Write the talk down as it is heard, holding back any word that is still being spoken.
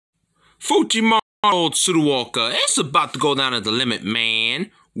Fujimaro Tsuruoka, it's about to go down at the limit, man.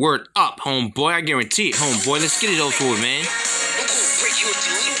 Word up, homeboy. I guarantee it, homeboy. Let's get it over with, man.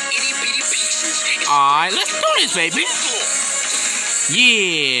 Alright, let's do this, baby.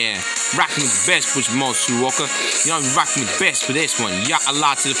 Yeah. Rocking with the best, Fujimaro Tsuruoka. You know, I'm rocking with the best for this one. Ya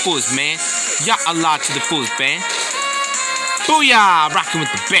Allah to the fullest, man. Ya Allah to the fullest, man. Booyah! Rocking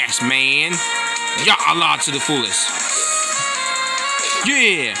with the best, man. Ya Allah to the fullest.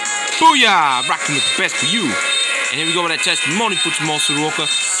 Yeah. Booyah! Rocking with the best for you. And here we go with that testimony, Fujimaro Tsuruoka.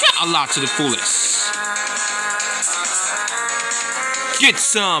 Ya Allah to the fullest. Get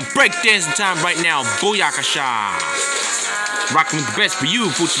some breakdancing time right now. Booyakasha. Rocking with the best for you,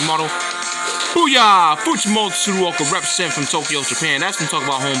 Fujimaro. Booyah! Fujimaro Tsuruoka represent from Tokyo, Japan. That's what I'm talking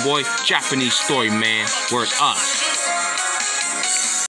about, homeboy. Japanese story, man. Word up.